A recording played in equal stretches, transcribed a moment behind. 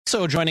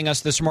So joining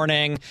us this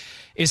morning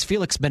is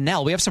Feliks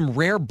Banel. We have some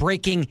rare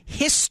breaking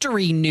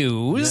history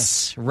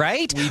news,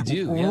 right? We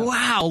do. Yeah.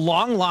 Wow.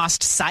 Long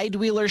lost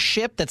sidewheeler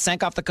ship that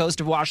sank off the coast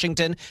of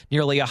Washington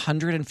nearly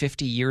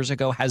 150 years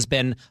ago has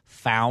been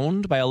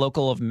found by a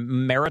local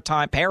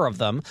pair of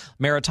them,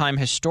 maritime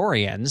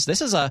historians.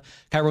 This is a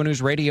Cairo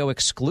News Radio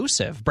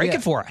exclusive. Break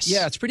it for us.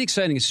 Yeah, it's pretty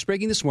exciting. It's just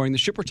breaking this morning. The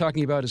ship we're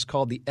talking about is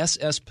called the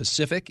SS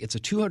Pacific. It's a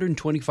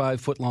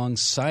 225-foot-long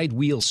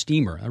side-wheel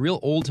steamer, a real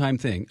old-time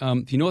thing.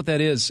 If you know what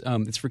that is,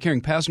 it's for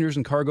carrying passengers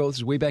and cargo. This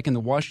is way back in the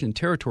Washington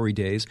Territory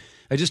days.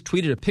 I just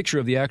tweeted a picture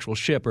of the actual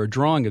ship, or a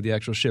drawing of the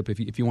actual ship,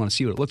 if you want to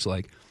see what it looks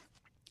like.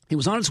 It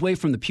was on its way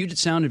from the Puget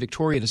Sound in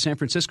Victoria to San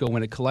Francisco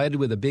when it collided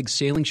with a big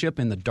sailing ship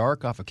in the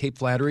dark off of Cape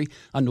Flattery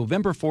on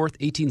November 4th,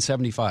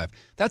 1875.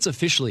 That's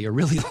officially a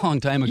really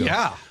long time ago.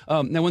 Yeah.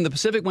 Now, when the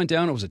Pacific went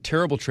down, it was a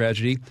terrible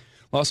tragedy.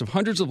 Loss of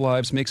hundreds of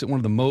lives makes it one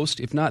of the most,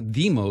 if not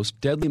the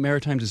most, deadly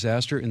maritime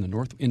disaster in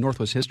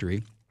Northwest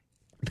history.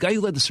 The guy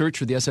who led the search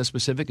for the SS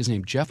Pacific is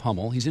named Jeff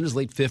Hummel. He's in his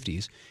late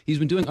 50s. He's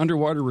been doing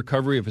underwater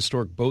recovery of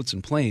historic boats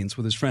and planes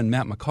with his friend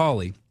Matt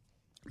McCauley.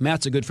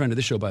 Matt's a good friend of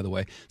this show, by the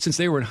way, since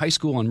they were in high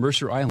school on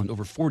Mercer Island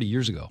over 40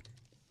 years ago.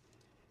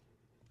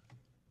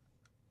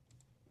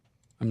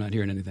 I'm not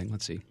hearing anything.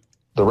 Let's see.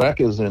 The wreck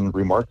is in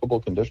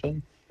remarkable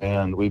condition,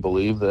 and we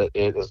believe that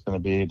it is going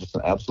to be just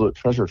an absolute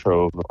treasure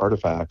trove of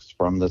artifacts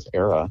from this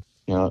era,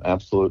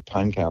 absolute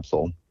time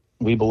capsule.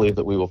 We believe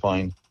that we will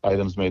find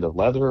items made of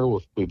leather.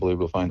 We believe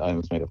we'll find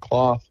items made of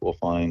cloth. We'll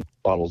find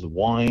bottles of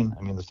wine.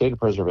 I mean, the state of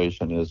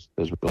preservation is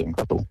really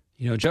incredible.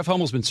 Jeff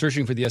Hummel's been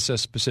searching for the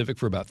SS Pacific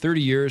for about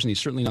 30 years, and he's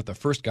certainly not the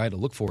first guy to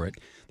look for it.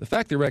 The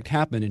fact the wreck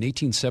happened in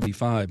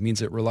 1875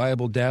 means that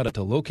reliable data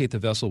to locate the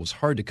vessel was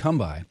hard to come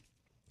by.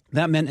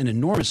 That meant an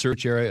enormous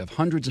search area of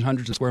hundreds and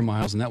hundreds of square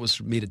miles, and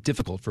that made it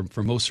difficult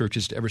for most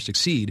searches to ever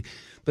succeed.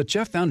 But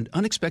Jeff found an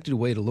unexpected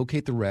way to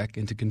locate the wreck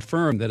and to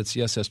confirm that it's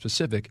the SS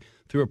Pacific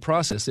through a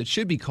process that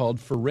should be called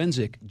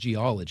forensic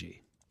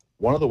geology.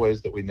 One of the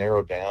ways that we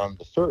narrowed down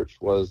the search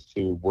was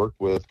to work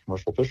with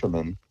commercial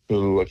fishermen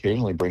who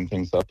occasionally bring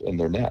things up in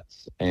their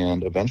nets.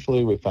 And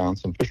eventually we found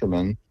some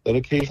fishermen that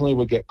occasionally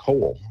would get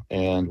coal.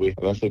 And we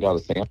eventually got a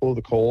sample of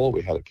the coal.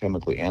 We had it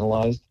chemically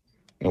analyzed.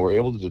 And we're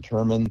able to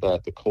determine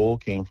that the coal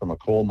came from a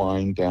coal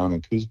mine down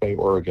in Coos Bay,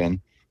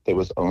 Oregon, that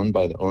was owned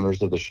by the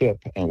owners of the ship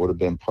and would have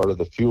been part of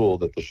the fuel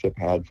that the ship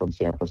had from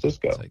San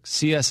Francisco. It's like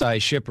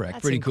CSI shipwreck.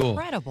 That's pretty cool.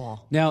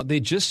 Incredible. Now, they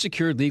just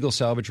secured legal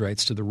salvage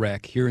rights to the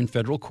wreck here in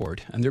federal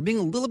court, and they're being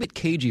a little bit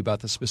cagey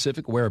about the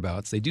specific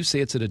whereabouts. They do say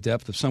it's at a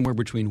depth of somewhere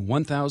between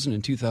 1,000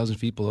 and 2,000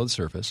 feet below the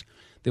surface.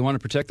 They want to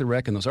protect the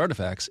wreck and those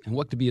artifacts and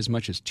what could be as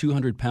much as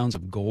 200 pounds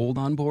of gold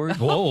on board.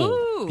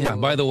 Whoa. Yeah,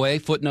 by the way,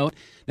 footnote.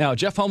 Now,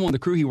 Jeff Hummel and the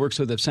crew he works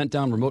with have sent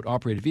down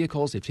remote-operated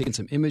vehicles. They've taken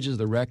some images of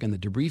the wreck and the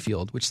debris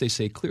field, which they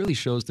say clearly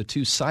shows the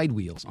two side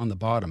wheels on the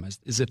bottom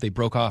as if they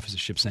broke off as the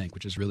ship sank,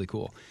 which is really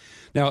cool.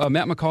 Now,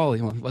 Matt McCauley,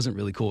 it wasn't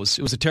really cool. It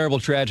was a terrible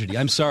tragedy.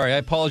 I'm sorry. I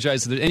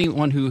apologize to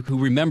anyone who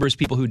remembers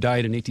people who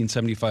died in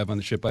 1875 on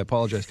the ship. I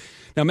apologize.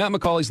 Now, Matt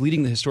McCauley's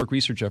leading the historic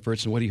research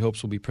efforts and what he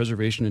hopes will be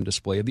preservation and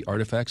display of the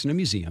artifacts in a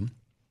museum.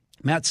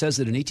 Matt says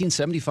that in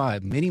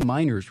 1875, many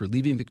miners were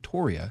leaving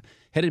Victoria,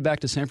 headed back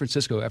to San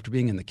Francisco after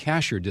being in the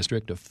Cashier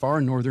district of far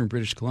northern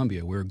British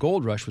Columbia, where a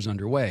gold rush was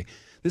underway.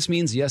 This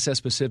means the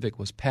SS Pacific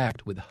was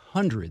packed with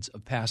hundreds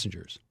of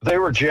passengers. They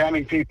were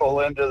jamming people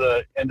into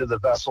the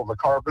vessel. The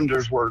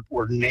carpenters were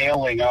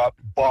nailing up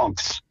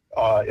bunks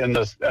in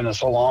the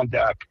salon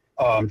deck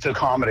to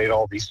accommodate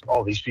all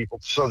these people.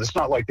 So it's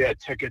not like they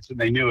had tickets and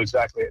they knew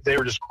exactly. They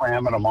were just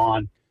cramming them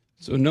on.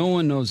 So no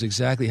one knows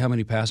exactly how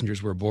many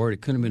passengers were aboard. It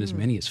could have been as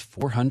many as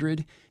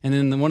 400. And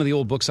then one of the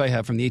old books I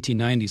have from the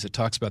 1890s that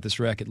talks about this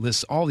wreck, it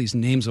lists all these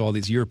names of all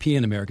these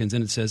European Americans,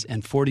 and it says,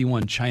 and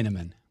 41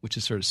 Chinamen, which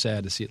is sort of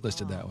sad to see it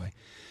listed that way.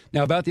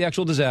 Now, about the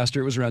actual disaster,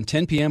 it was around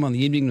 10 p.m. on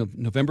the evening of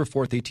November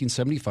 4th,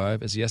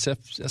 1875, as the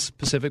SS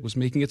Pacific was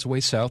making its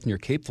way south near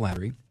Cape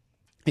Flattery.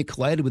 It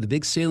collided with a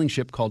big sailing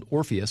ship called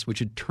Orpheus, which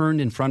had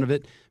turned in front of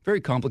it. Very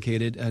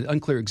complicated,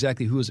 unclear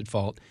exactly who was at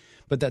fault.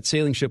 But that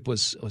sailing ship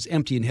was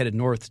empty and headed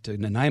north to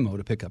Nanaimo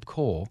to pick up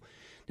coal.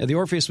 Now, the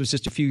Orpheus was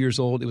just a few years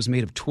old. It was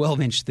made of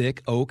 12-inch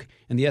thick oak,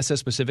 and the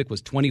SS Pacific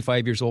was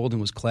 25 years old and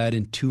was clad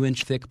in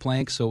 2-inch thick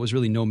planks, so it was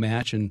really no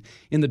match. And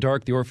in the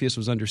dark, the Orpheus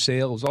was under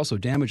sail. It was also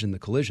damaged in the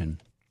collision.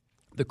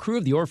 The crew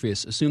of the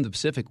Orpheus assumed the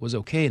Pacific was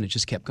okay, and it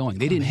just kept going.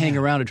 They didn't hang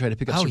around to try to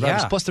pick up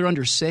survivors. Yeah. Plus, they're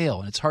under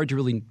sail, and it's hard to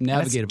really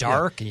navigate. It's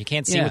dark, and you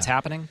can't see what's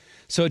happening.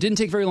 So it didn't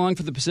take very long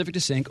for the Pacific to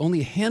sink.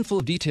 Only a handful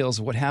of details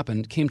of what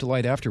happened came to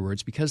light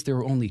afterwards because there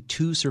were only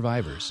 2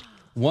 survivors.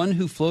 One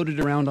who floated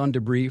around on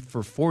debris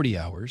for 40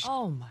 hours.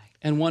 Oh, my.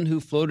 And one who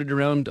floated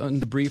around on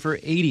debris for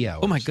 80 hours.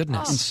 Oh, my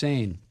goodness.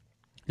 Insane.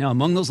 Now,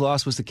 among those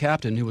lost was the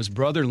captain, who was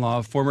brother-in-law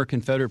of former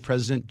Confederate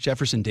President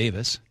Jefferson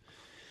Davis.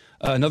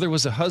 Another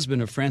was the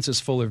husband of Frances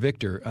Fuller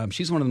Victor.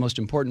 She's one of the most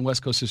important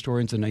West Coast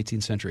historians of the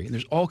 19th century. And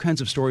there's all kinds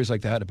of stories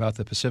like that about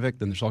the Pacific.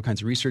 Then there's all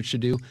kinds of research to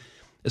do.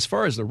 As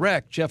far as the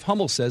wreck, Jeff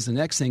Hummel says the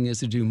next thing is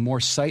to do more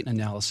site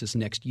analysis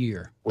next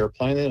year. We're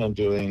planning on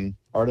doing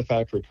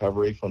artifact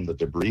recovery from the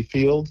debris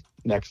field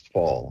next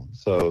fall.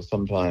 So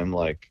sometime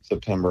like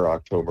September,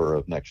 October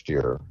of next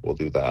year, we'll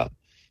do that.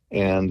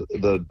 And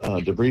the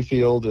debris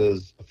field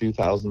is a few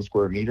thousand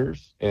square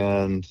meters,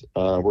 and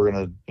we're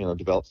going to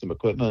develop some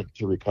equipment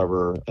to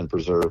recover and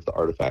preserve the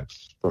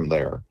artifacts from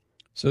there.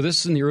 So this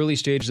is in the early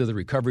stages of the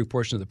recovery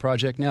portion of the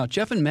project. Now,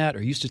 Jeff and Matt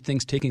are used to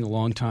things taking a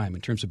long time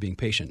in terms of being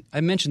patient.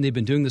 I mentioned they've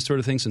been doing this sort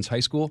of thing since high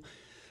school.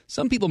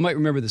 Some people might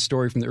remember this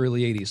story from the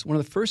early 80s. One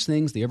of the first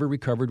things they ever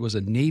recovered was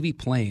a Navy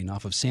plane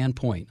off of Sand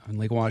Point on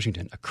Lake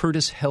Washington, a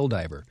Curtiss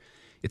Helldiver.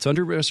 It's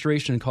under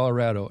restoration in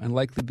Colorado and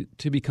likely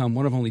to become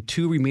one of only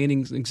 2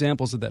 remaining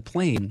examples of that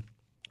plane,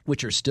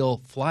 which are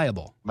still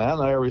flyable. Matt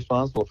and I are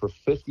responsible for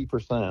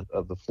 50%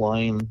 of the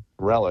flying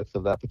relics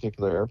of that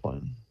particular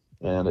airplane.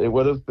 And it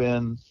would have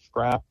been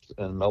scrapped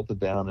and melted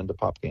down into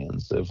pop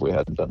cans if we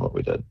hadn't done what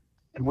we did.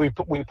 And we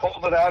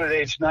pulled it out at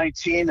age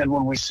 19, and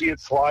when we see it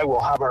fly,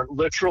 we'll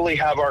literally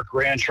have our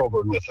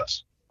grandchildren with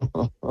us.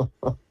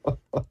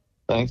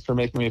 Thanks for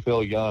making me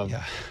feel young.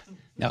 Yeah.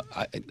 Now,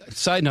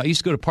 side note, I used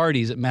to go to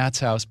parties at Matt's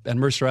house at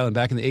Mercer Island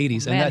back in the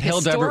 80s, and that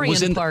Helldiver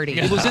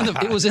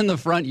was in the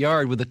front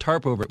yard with a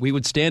tarp over it. We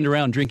would stand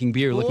around drinking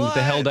beer, looking at the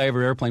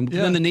Helldiver airplane.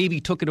 Yeah. Then the Navy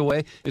took it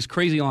away. It's a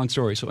crazy long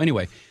story. So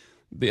anyway,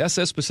 the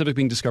SS Pacific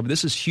being discovered,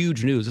 this is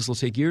huge news. This will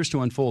take years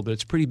to unfold, but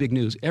it's pretty big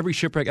news. Every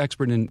shipwreck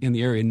expert in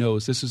the area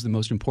knows this is the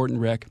most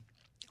important wreck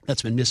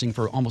that's been missing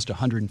for almost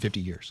 150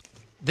 years.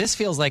 This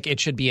feels like it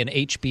should be an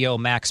HBO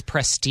Max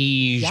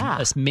prestige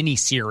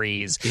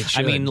miniseries.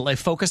 I mean, like,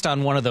 focused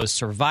on one of those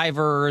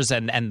survivors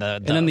and then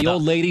the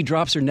old lady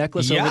drops her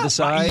necklace over the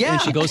side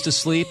and she goes to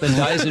sleep and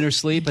dies in her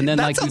sleep. And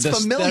then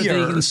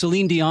and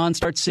Celine Dion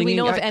starts singing.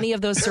 Do we know if any of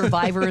those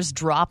survivors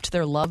dropped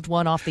their loved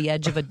one off the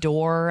edge of a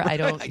door? I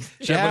don't.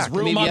 There was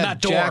room on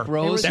that door. Jack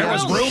Rose. There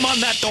was room on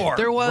that door.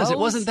 There was. Rose? It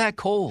wasn't that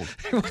cold.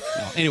 No.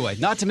 Anyway,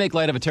 not to make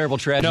light of a terrible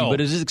tragedy,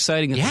 but it is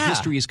exciting that the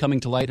history is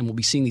coming to light, and we'll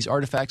be seeing these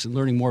artifacts and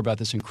learning more about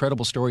this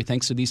incredible story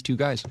thanks to these 2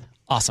 guys.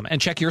 Awesome.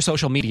 And check your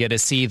social media to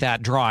see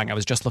that drawing. I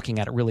was just looking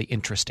at a really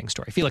interesting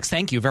story. Felix,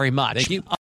 thank you very much. Thank you.